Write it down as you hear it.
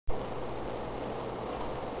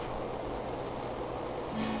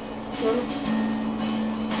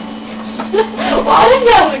Why did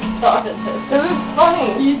you have a guitar in this? It was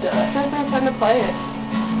funny. You did. That's my time to play it.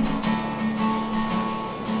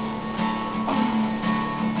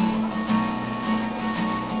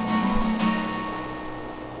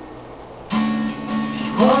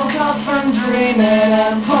 Woke up from dreaming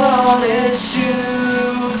and put on his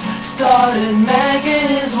shoes. Started making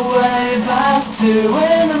his way past 2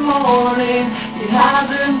 in the morning. He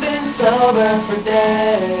hasn't been sober for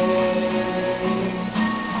days.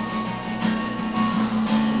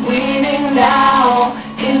 Leaning now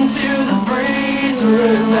into the breeze,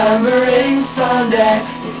 remembering Sunday.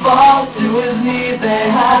 He falls to his knees, they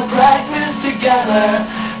had breakfast together.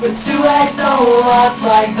 But 2 eggs don't last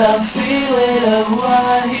like the feeling of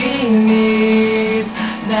what he needs.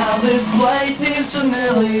 Now this place seems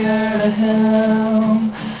familiar to him.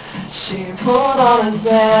 She pulled on his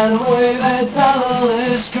hand with a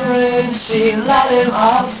devilish grin. She let him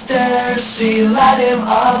upstairs,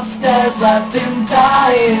 left him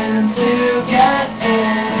dying to get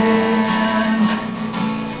in.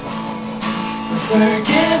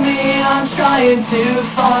 Forgive me, I'm trying to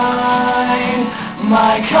find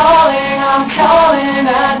my calling, I'm calling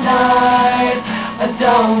at night. I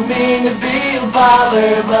don't mean to be a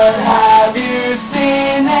bother, but have you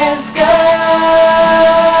seen this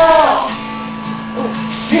girl?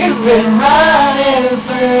 She's been running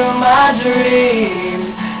through my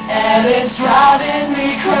dreams, and it's driving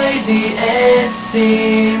me crazy, it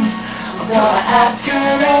seems. I'm gonna ask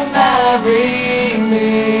her to marry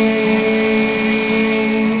me.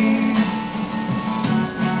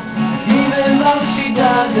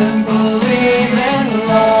 Doesn't believe in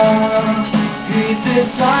love. He's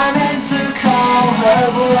decided to call her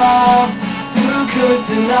bluff. Who could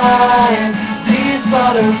deny these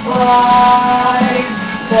butterflies?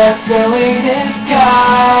 They're filling his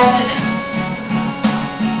gut,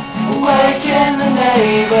 waking the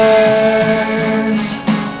neighbors.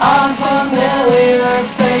 Unfamiliar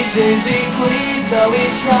faces he pleads, though he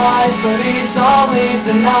tries, but he's only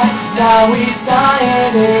denied. Now he's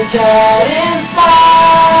dying to get inside.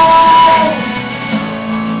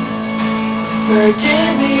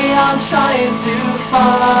 Forgive me, I'm trying to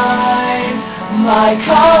find my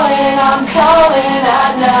calling, I'm calling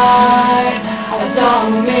at night. I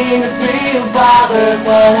don't mean to be a bother,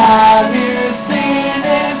 but have you seen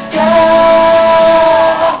this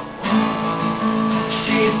girl?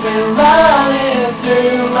 She's been running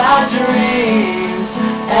through my dreams,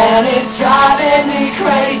 and it's driving me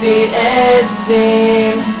crazy, it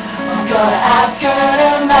seems. I'm gonna ask her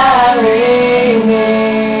to marry me.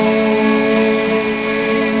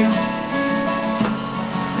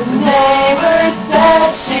 The neighbor said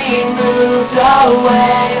she moved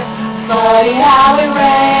away. Funny how it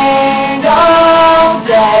rained all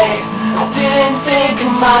day. I didn't think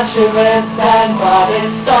much of it then, but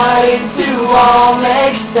it's starting to all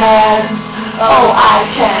make sense. Oh, I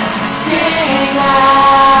can see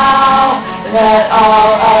now that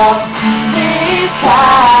all of these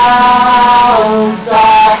clouds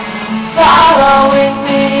are following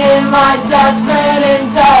me in my desperate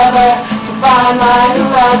endeavor to find my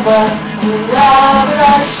whoever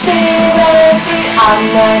she may be.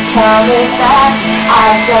 I'm not coming back.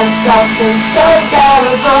 I've done something so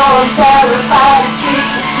terrible. I'm terrified to keep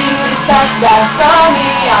the secret that from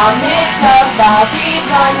me. I'm mixed up, I'll be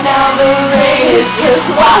gone now. The rain is just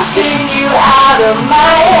washing you out of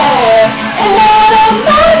my hair and out of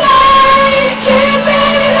my life.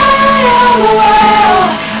 Keeping an eye on the world.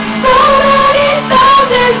 So many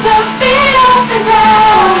thousands of feet off the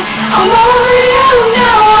ground. I'm over you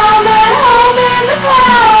now. I'm at home in the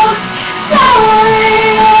clouds,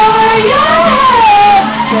 towering over your head.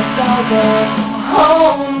 Guess I'll go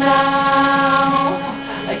home now.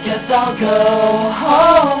 I guess I'll go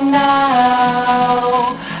home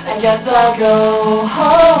now. I guess I'll go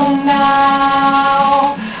home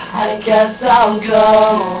now. I guess I'll go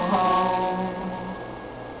home.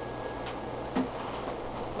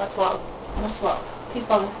 Much love. Much love. Peace,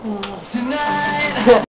 love. Tonight.